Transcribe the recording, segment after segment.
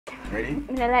Ready?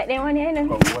 I like them one here. Come,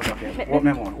 hold up here. What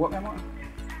me more? What me more?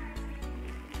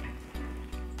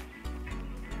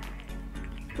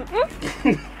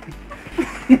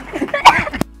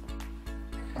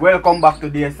 Welcome back to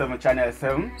DS7 Channel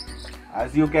 7.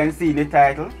 As you can see in the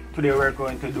title, today we're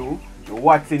going to do the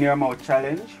What's in Your Mouth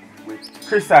challenge with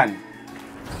Chrisanne.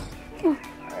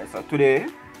 Alright, so today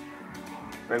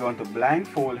we're going to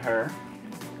blindfold her,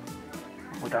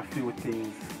 put a few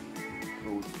things,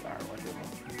 fruits or whatever,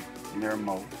 in her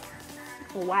mouth.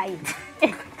 Why?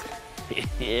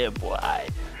 Yeah, boy.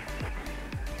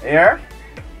 Here.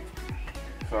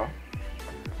 So,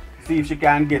 see if she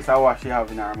can guess what she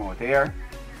have in her mouth here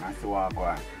and see what go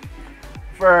on.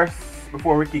 First,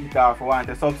 before we kick it off, we want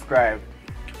to subscribe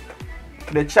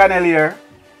to the channel here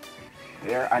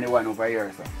and the one over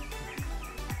here. So,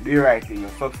 do the right thing, you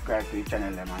subscribe to the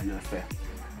channel them and just say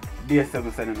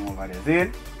DS7 sending over there. See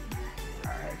it?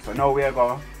 Alright, so now we're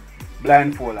going to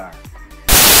blindfold her.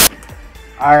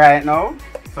 Alright now,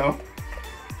 so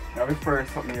now we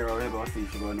first something here, we're going to see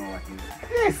if she going to know what it is.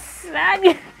 Yes!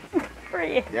 Lad,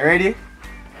 free. You ready? You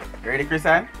ready,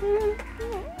 Chrisanne?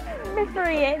 Be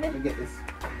free. Let me get this.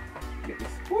 Get this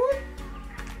spoon.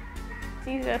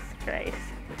 Jesus Christ.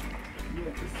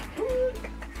 Get this spoon.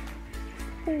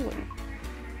 Spoon.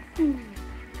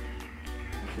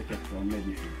 She take some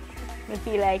medicine. I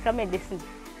feel like a medicine.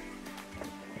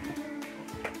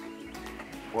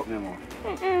 Open your mouth.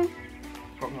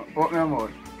 Open your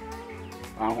mouth.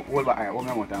 And hold back. Open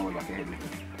your mouth and hold back your head.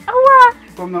 Oh,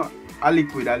 what? Come now. A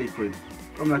liquid.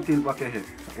 Come now, tilt back your head.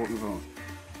 Open your mouth.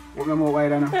 Open your mouth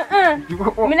wider now. I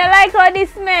don't like how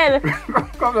this smell.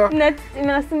 Come now. It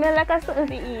smell like a something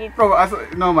to eat. Come on.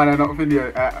 No man, I'm not for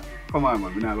you. Come on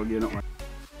man, I'm not going to get nothing.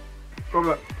 Come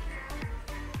on.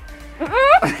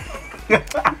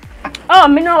 Oh, I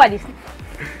know what this is.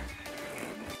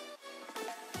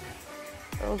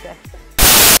 Okay.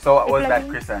 So what was that,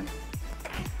 Chrisanne?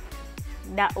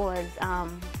 That was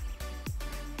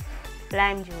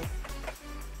lime juice.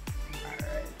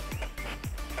 Alright.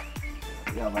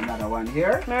 We have another one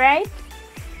here. Am I right?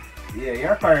 Yeah,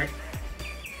 you're correct.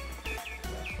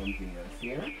 There's something else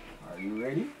here. Are you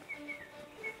ready?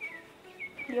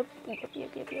 Yep.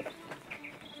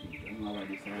 I'm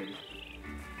already ready.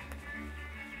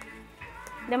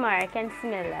 Demar, I can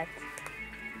smell that.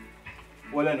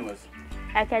 What nose?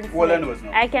 I can What smell nose it.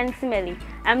 now? I can smell it.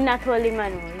 I'm not holding my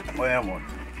nose. What your mouth?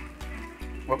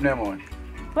 What your mouth?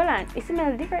 Hold on, it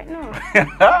smells different now.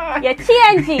 You're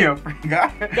changing. You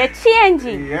forgot? You're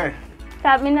changing. Yeah.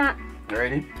 Stop me not. You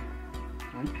ready?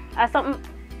 Or something.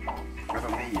 That's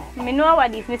what I mean. Me know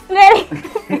what this. Me smell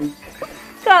it.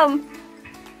 Come.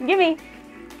 Give me.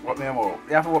 What your mouth?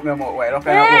 You have to open your mouth wide. Don't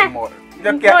kind of open mouth. You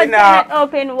Don't can't not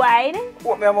open wide.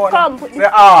 Open your mouth. Come, put Say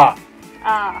this- ah.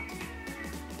 Ah.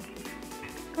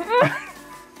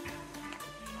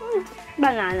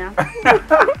 Banana.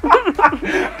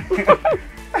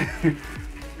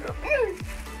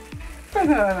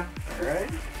 Banana. Alright.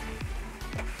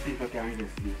 See if you can guess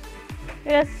this.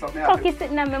 Yes, Something cocky happened.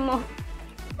 sitting on my mouth.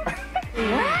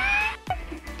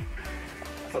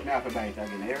 Something I have to bite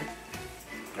again here.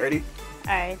 Ready?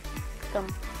 Alright, come.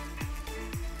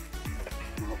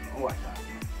 Watch that.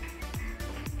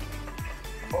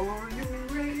 Are you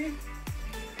ready?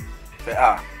 Say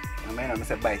ah. I mean, I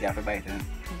said bite, you have to bite.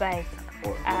 Bite.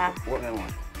 What do you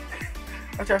want?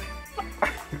 Watch out.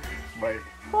 Bite.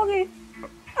 Okay.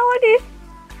 I want this.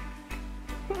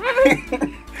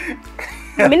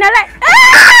 Me not like.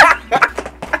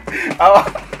 Oh.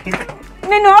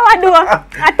 Me know what to do. A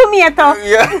tomato.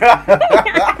 Yeah.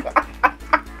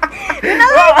 Me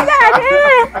not like that.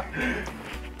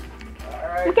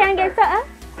 Alright. You can't get something?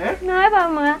 Eh? No, I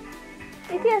don't know.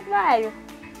 It is bad.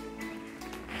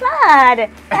 Bad.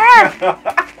 Ah.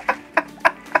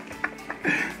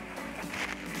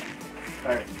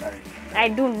 Alright. I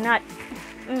do not.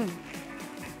 Something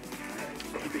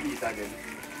to eat again.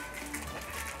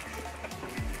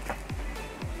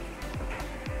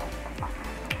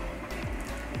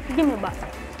 Give me back.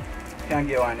 Can't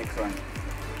get one next one.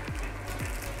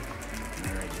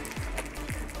 Alright.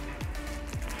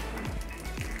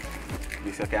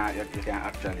 This you can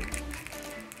actually.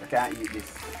 You can't eat this.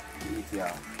 You eat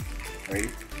your. Ready?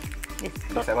 This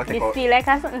Yes, I will take out. feel like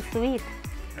a something sweet.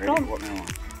 Ready? Come. What me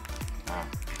want? Ah.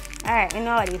 Alright, you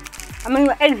know what it is. I'm gonna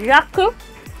know exactly.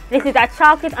 This is a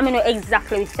chocolate. I'm gonna know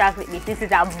exactly which chocolate this. This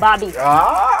is a Bobby.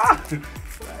 Ah!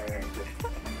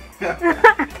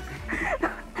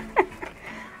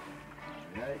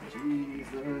 Right, Jesus.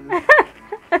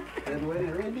 Then when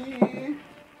you're ready.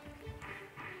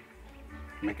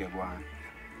 Make it go on.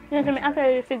 You know, me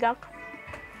actually figure.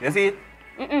 You see it?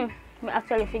 Me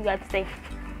actually figure to say.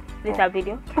 This a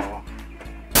video. Oh.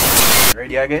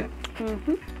 Ready again?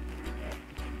 Mm-hmm.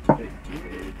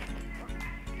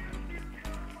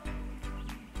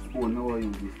 Spoon no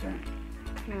use this time.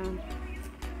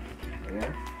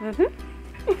 Yeah? Mm-hmm.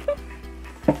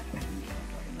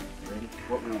 Ready?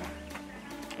 What me on?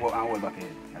 What and hold back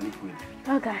head? A liquid.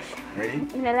 Oh gosh. Ready?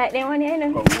 You don't like them one here,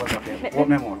 no? Come, hold back head. What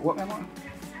me on? What me on?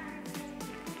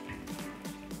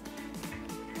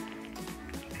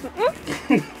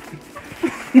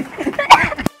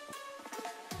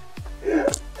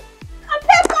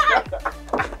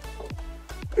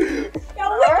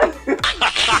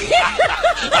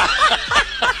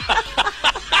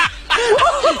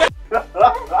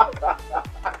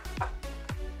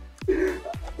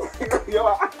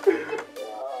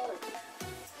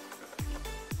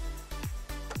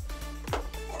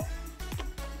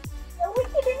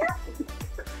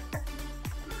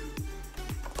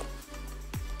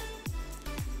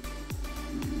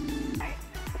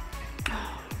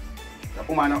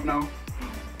 Put mine up now.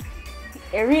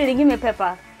 It really give me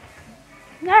pepper.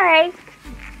 Alright.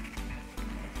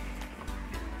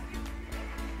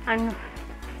 And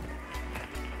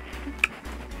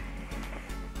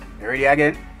You ready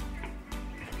again?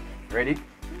 Ready?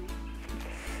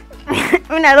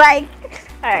 I'm not like.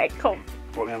 Alright, come.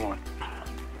 Put me on.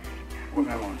 Put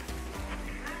me on.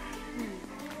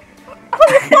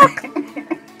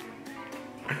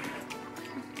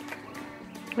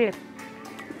 Wait.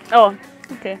 Oh,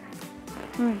 okay.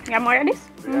 You have more of this?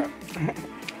 Yeah.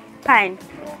 Pine.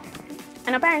 No.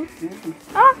 And a pine? Mhm.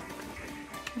 Oh.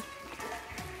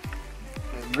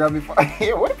 Grab it for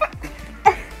here. What the fuck?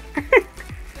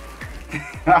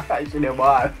 I should have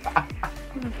bought.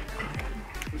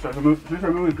 Show me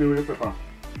with the pepper.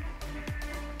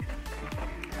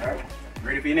 Alright.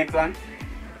 Ready for your next one?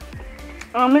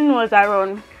 Oh, my nose are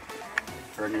run.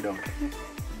 Turn it down.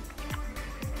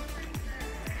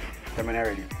 Come in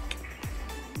already.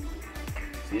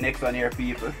 See next one here,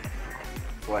 people.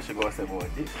 What should go say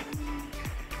about this?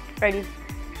 Ready?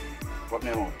 What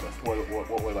name out? Just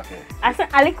what back here? I said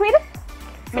a liquid?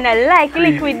 I mean, I like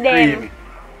Creamy, liquid then. Creamy.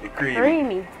 The creamy.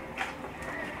 Creamy.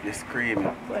 This creamy.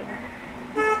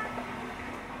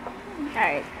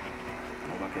 Alright.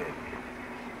 What back here?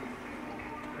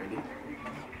 Ready?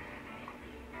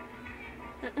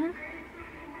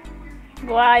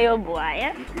 Boy, oh boy,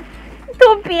 eh?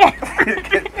 Toothpaste.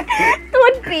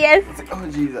 Toothpaste. Oh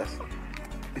Jesus.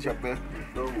 It's your best.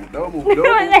 Don't move, don't move, Don't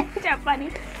don't move. like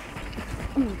Japanese.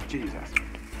 Jesus.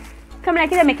 Come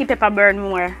like it make the pepper burn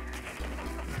more.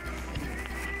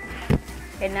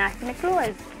 It nasty my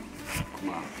clothes. Come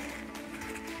on.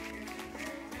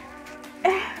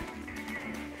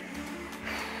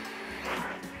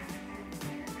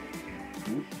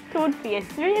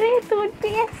 Toothpaste. Really?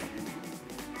 Toothpaste?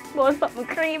 Go something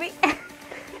creamy.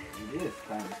 It is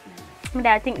kind of sweet. But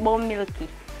I think about milky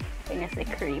when you say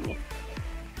creamy.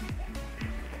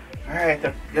 Alright,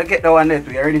 you get the one there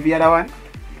too. You ready for the other one?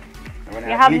 The one You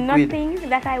that have liquid. nothing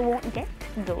that I won't get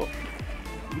though.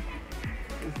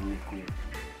 It's liquid.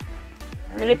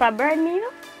 The lip a burn me, you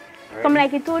know? Come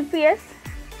like a toothpaste.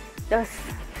 Just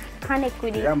connect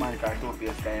with Yeah it. man, because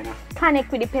toothpaste kind of.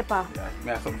 Connect with the pepper. Yeah,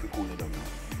 me have something to cool it down now.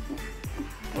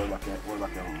 Hold back here, hold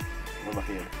back here. Hold back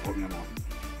here, open your mouth.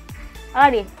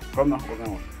 Alright. Come now, open your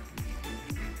mouth.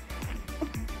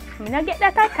 I not get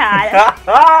that at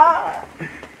all.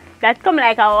 That come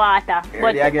like a water. You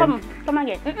But ready again? come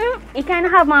again. It can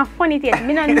have my funny taste.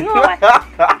 Me don't know what.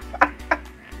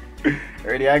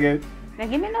 Ready again? Now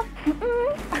give me enough.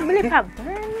 My lip a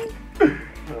burn me.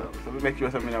 So we make sure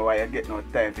something why you get no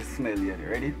time to smell yet.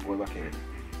 Ready? Hold back here.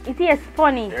 It tastes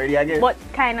funny. You ready again? But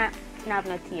kinda have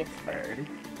no taste. Alright, ready?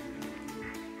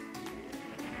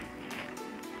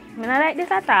 I don't like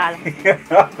this at all.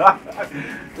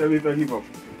 Let me turn you up.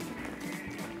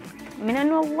 I don't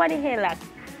know what the hell that.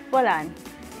 Hold on.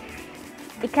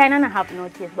 It kinda not have no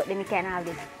taste, but then it kinda have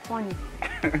this funny.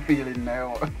 Feeling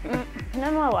now. I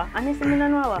don't know what. Honestly, I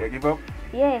don't know what. You give up?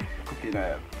 Yeah. Cooking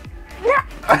oil.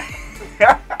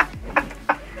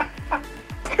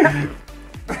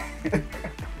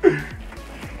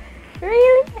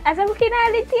 Really? As I'm cooking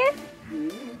all the taste?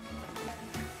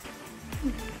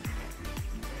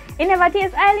 It never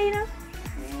tastes oily, you know?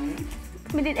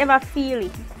 Me did ever feel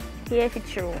it. Here if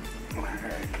it's true.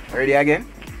 Alright. Ready again?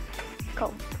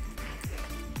 Come.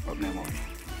 Open your mouth.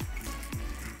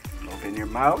 Open your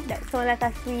mouth. That sounds like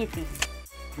a sweetie.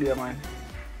 Yeah, man.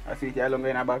 I see it how long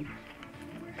in a bag.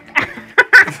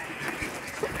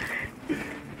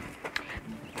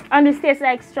 And this tastes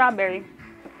like strawberry.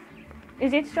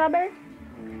 Is it strawberry?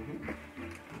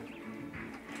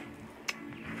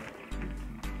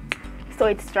 So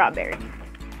it's strawberry.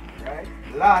 Right?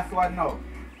 Last one now.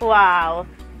 Wow.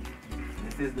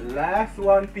 This is the last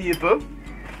one, people.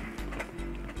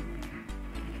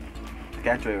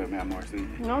 Can't try with me more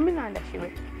sweet. No, me not that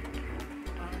shit.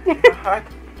 Hot.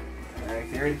 Alright,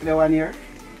 so you ready for the one here?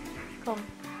 Come.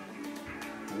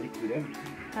 Liquid them.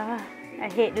 Ah, I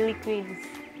hate the liquids.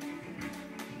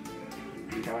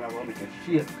 You can have a bit of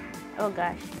shake. Oh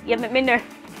gosh. You make me nervous.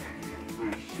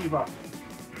 And shiver.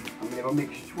 I'm going to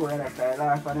make sure that the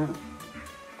last one, you know.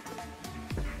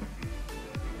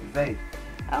 Zay.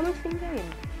 How much things are in?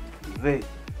 Zay.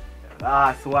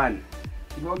 Last one.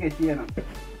 She go get you, you know.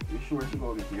 You sure she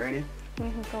go get you? Ready?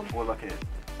 Come. Hold back here.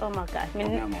 Oh my gosh. Me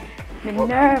Open your mouth.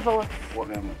 nervous.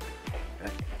 Open your mouth.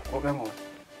 Open your mouth.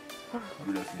 Let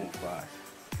me just move fast.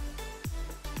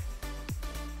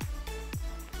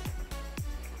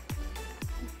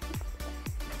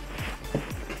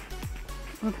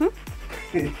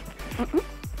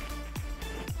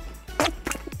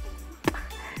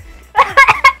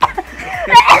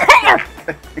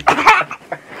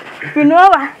 You know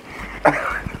what?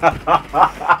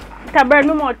 To burn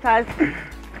my mouth cause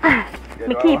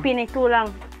me keeping it too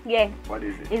long. Yeah. What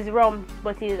is it? It's rum,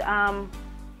 but it's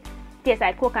tastes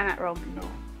like coconut rum. No.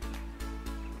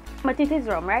 But it is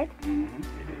rum, right? Mm-hmm.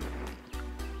 It is.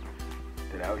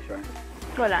 Did I which one?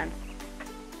 Hold on.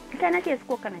 It kinda tastes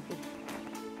coconutty.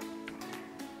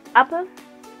 Apple?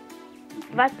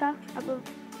 Vodka? Apple?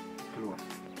 Close.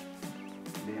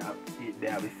 They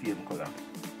have the same color.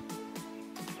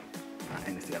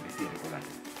 And they have the same color.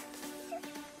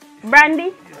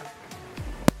 Brandy?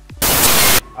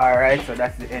 Yeah. Alright, so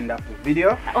that's the end of the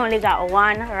video. I only got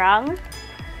one wrong.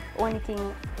 Only thing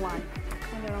one.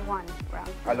 Only one wrong.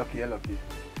 You're lucky, you're lucky.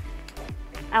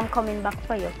 I'm coming back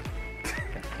for you.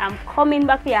 I'm coming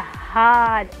back for you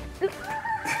hard. You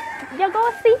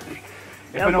go see.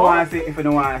 If you don't want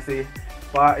to see,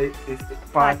 part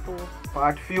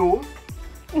few,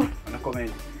 and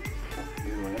comment.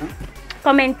 You know?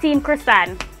 Comment Team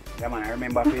Christian. Yeah man,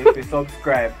 remember if you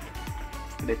subscribe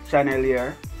to the channel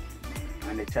here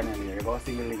and the channel here, you go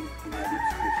see the link in the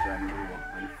description below.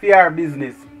 And PR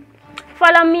business.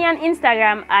 Follow me on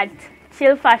Instagram at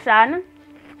chillfashion.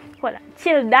 Hold on,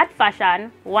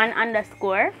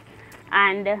 chill.fashion1_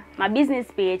 and my business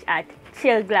page at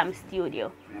Chill Glam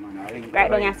Studio. Yeah, man, I'll link Right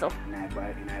down here, so. in the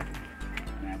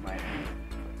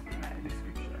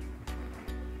description.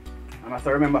 And also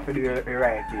remember to do the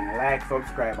right thing. Like,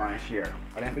 subscribe and share.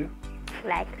 What do you do?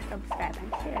 Like, subscribe,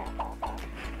 and share.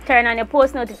 Turn on your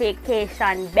post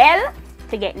notification bell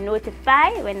to get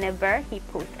notified whenever he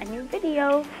posts a new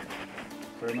video.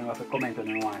 So remember to comment on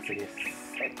the one to the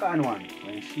second one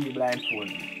when she blindfold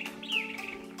me.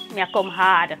 Me a come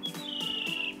hard.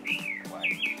 Why?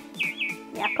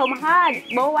 Me a come hard,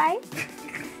 boy.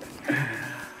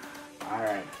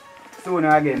 Alright.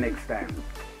 Sooner again next time.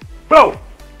 Blow!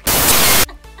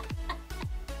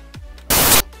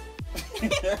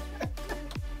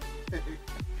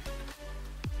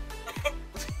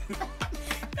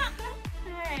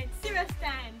 Alright, serious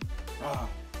time. Ah.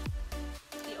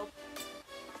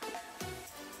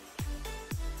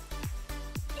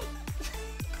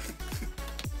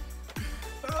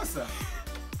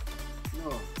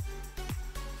 No.